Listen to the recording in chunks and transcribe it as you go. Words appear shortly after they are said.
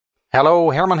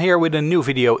Hello, Herman here with a new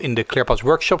video in the ClearPass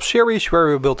workshop series where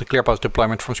we build the ClearPass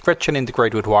deployment from scratch and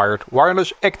integrate with wired,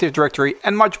 wireless, Active Directory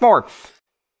and much more.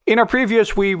 In our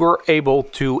previous we were able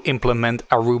to implement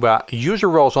Aruba user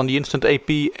roles on the Instant AP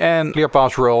and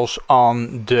ClearPass roles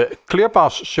on the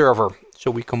ClearPass server. So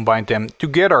we combined them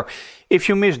together. If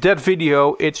you missed that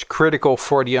video, it's critical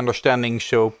for the understanding,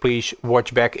 so please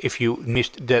watch back if you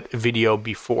missed that video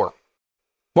before.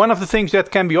 One of the things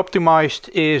that can be optimized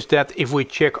is that if we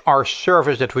check our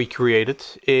service that we created,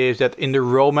 is that in the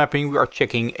role mapping we are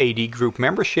checking AD group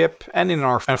membership, and in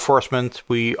our enforcement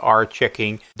we are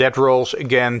checking that roles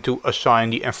again to assign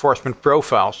the enforcement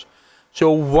profiles.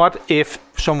 So what if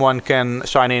someone can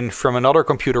sign in from another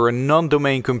computer, a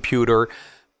non-domain computer,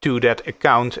 to that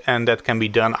account, and that can be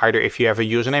done either if you have a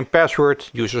username password,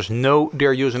 users know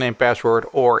their username password,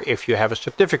 or if you have a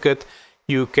certificate,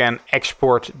 you can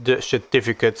export the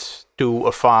certificate to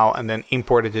a file and then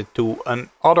import it to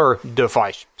another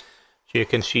device. So you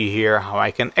can see here how I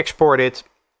can export it,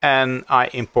 and I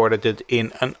imported it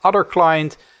in another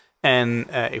client. And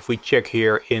if we check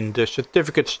here in the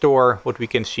certificate store, what we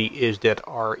can see is that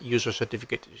our user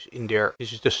certificate is in there.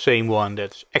 This is the same one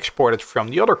that's exported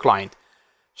from the other client.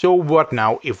 So what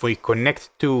now if we connect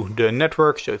to the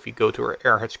network? So if we go to our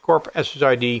Airheads Corp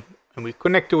SSID and we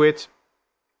connect to it,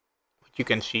 you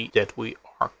can see that we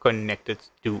are connected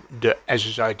to the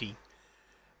SSID.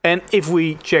 And if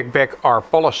we check back our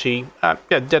policy,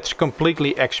 that's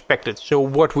completely expected. So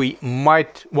what we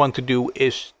might want to do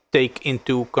is take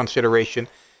into consideration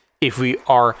if we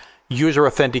are user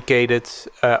authenticated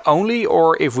only,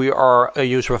 or if we are a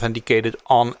user authenticated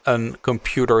on a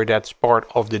computer that's part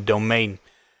of the domain.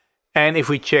 And if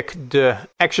we check the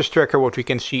access tracker, what we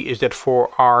can see is that for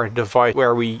our device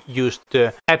where we used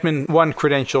the admin 1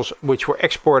 credentials which were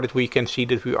exported, we can see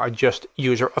that we are just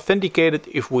user authenticated.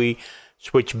 If we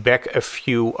switch back a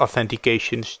few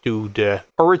authentications to the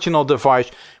original device,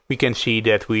 we can see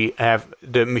that we have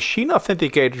the machine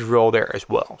authenticated role there as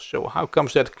well. So how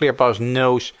comes that ClearPass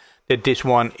knows that this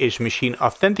one is machine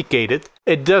authenticated?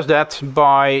 It does that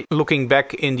by looking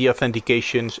back in the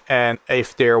authentications, and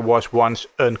if there was once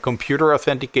a computer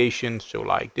authentication, so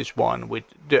like this one with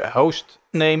the host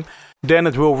name, then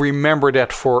it will remember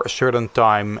that for a certain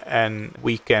time, and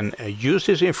we can use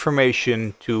this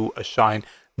information to assign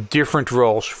different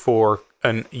roles for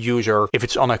an user if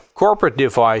it's on a corporate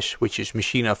device which is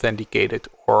machine authenticated,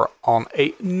 or on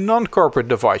a non-corporate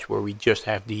device where we just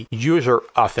have the user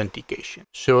authentication.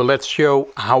 So let's show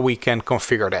how we can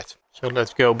configure that. So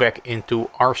let's go back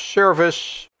into our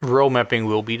service. Role mapping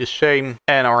will be the same,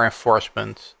 and our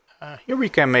enforcement. Here we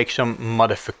can make some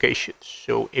modifications.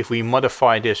 So if we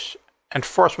modify this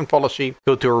enforcement policy,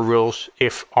 go to our rules.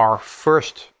 If our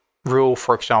first rule,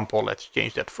 for example, let's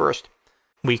change that first,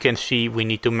 we can see we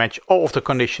need to match all of the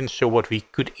conditions. So what we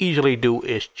could easily do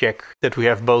is check that we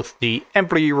have both the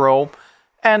employee role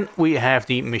and we have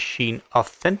the machine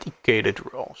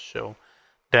authenticated role. So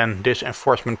then this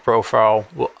enforcement profile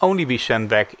will only be sent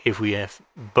back if we have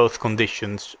both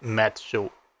conditions met.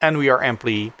 So, and we are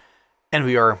employee and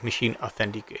we are machine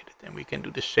authenticated. And we can do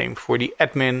the same for the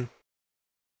admin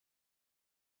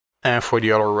and for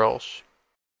the other roles.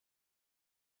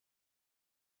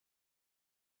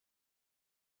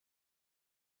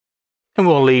 And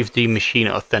we'll leave the machine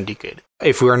authenticated.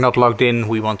 If we are not logged in,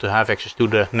 we want to have access to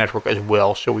the network as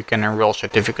well, so we can enroll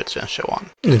certificates and so on.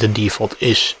 The default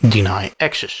is deny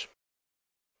access.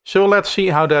 So let's see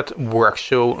how that works.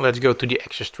 So let's go to the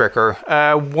access tracker.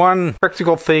 One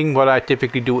practical thing, what I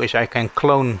typically do is I can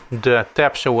clone the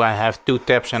tab. So I have 2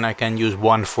 tabs and I can use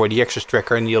one for the access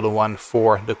tracker and the other one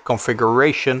for the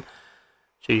configuration.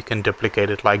 So you can duplicate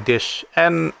it like this.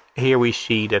 And here we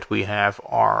see that we have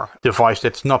our device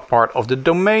that's not part of the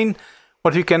domain.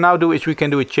 What we can now do is we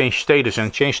can do a change status,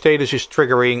 and change status is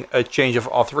triggering a change of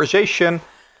authorization,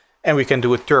 and we can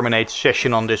do a terminate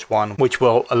session on this one, which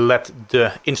will let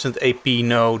the Instant AP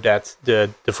know that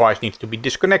the device needs to be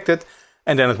disconnected,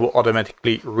 and then it will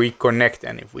automatically reconnect.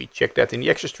 And if we check that in the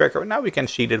access tracker, now we can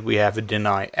see that we have a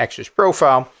deny access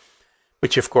profile,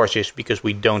 which of course is because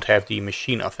we don't have the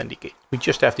machine authenticated. We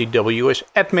just have the WS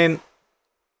admin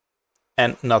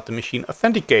and not the machine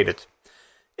authenticated.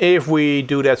 If we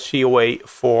do that COA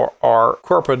for our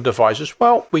corporate devices,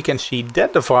 well, we can see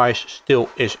that device still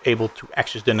is able to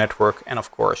access the network. And of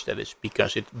course, that is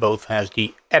because it both has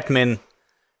the admin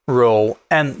role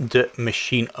and the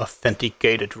machine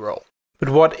authenticated role. But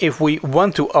what if we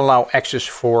want to allow access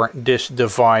for this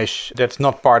device that's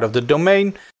not part of the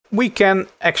domain? We can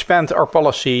expand our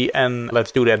policy, and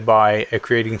let's do that by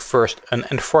creating first an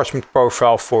enforcement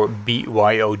profile for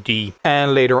BYOD.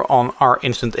 And later on our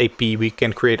instant AP, we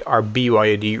can create our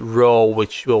BYOD role,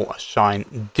 which will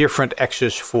assign different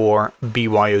access for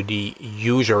BYOD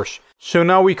users. So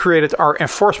now we created our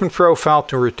enforcement profile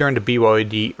to return the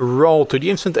BYOD role to the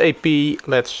instant AP.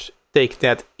 Let's take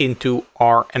that into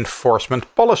our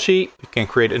enforcement policy. We can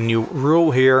create a new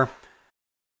rule here.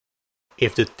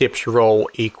 If the tips role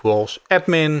equals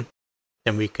admin,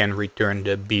 then we can return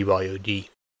the BYOD.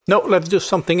 No, let's do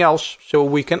something else. So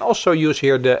we can also use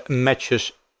here the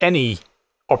matches any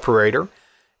operator,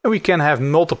 and we can have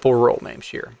multiple role names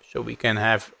here. So we can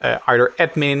have either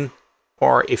admin,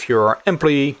 or if you're an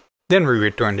employee, then we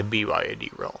return the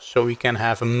BYOD role. So we can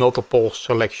have a multiple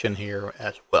selection here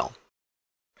as well.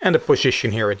 And the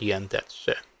position here at the end, that's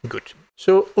good.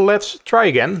 So let's try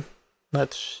again.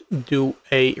 Let's do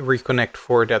a reconnect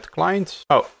for that client.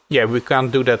 Oh, yeah, we can't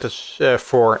do that as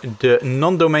for the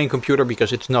non-domain computer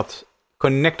because it's not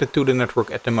connected to the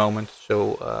network at the moment.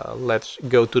 So let's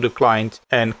go to the client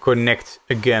and connect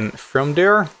again from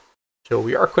there. So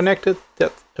we are connected.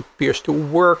 That appears to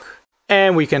work.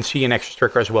 And we can see an access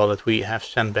tracker as well that we have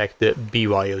sent back the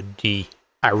BYOD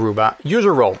Aruba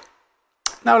user role.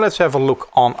 Now let's have a look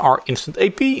on our instant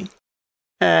AP.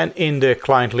 And in the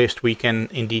client list, we can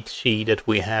indeed see that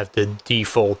we have the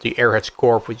default, the Airheads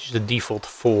Corp, which is the default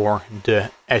for the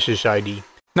SSID.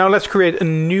 Now let's create a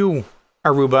new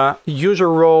Aruba user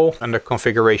role under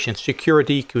configuration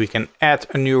security. We can add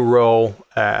a new role.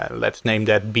 Let's name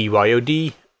that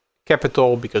BYOD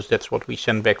capital because that's what we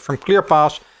sent back from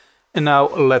ClearPass. And now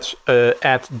let's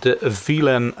add the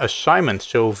VLAN assignment.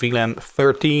 So VLAN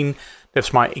 13,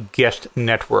 that's my guest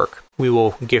network. We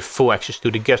will give full access to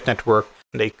the guest network.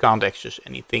 They can't access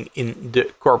anything in the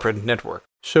corporate network.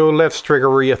 So let's trigger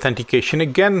re-authentication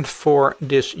again for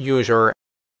this user.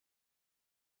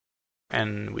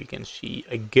 And we can see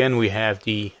again we have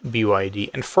the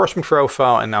BYOD enforcement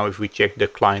profile. And now if we check the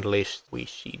client list, we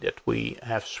see that we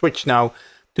have switched now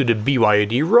to the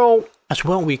BYOD role. As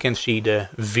well, we can see the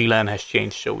VLAN has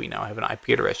changed. So we now have an IP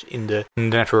address in the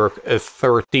network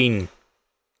 13.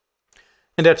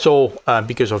 And that's all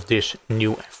because of this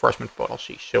new enforcement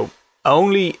policy. So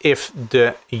only if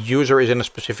the user is in a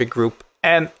specific group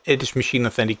and it is machine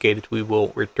authenticated, we will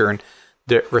return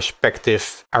the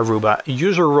respective Aruba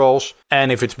user roles.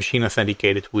 And if it's machine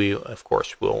authenticated, we of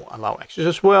course will allow access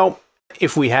as well.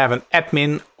 If we have an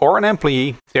admin or an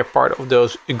employee, they're part of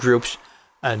those groups,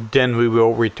 then we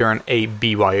will return a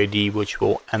BYOD, which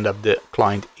will end up the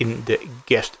client in the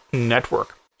guest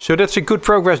network. So that's a good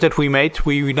progress that we made.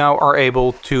 We now are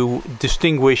able to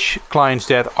distinguish clients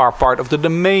that are part of the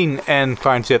domain and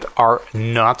clients that are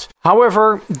not.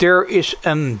 However, there is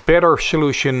a better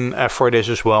solution for this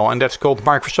as well, and that's called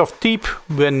Microsoft Teep.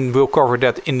 We'll cover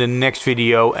that in the next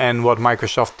video. And what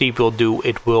Microsoft Teep will do,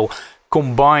 it will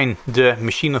combine the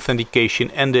machine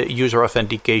authentication and the user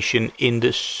authentication in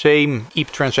the same EAP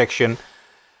transaction.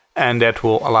 And that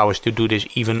will allow us to do this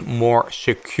even more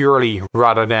securely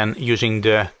rather than using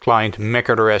the client MAC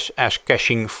address as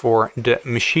caching for the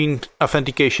machine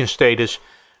authentication status.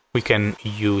 We can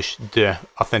use the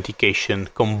authentication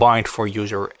combined for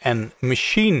user and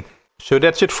machine. So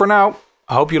that's it for now.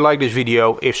 I hope you like this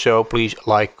video. If so, please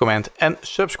like, comment and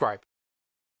subscribe.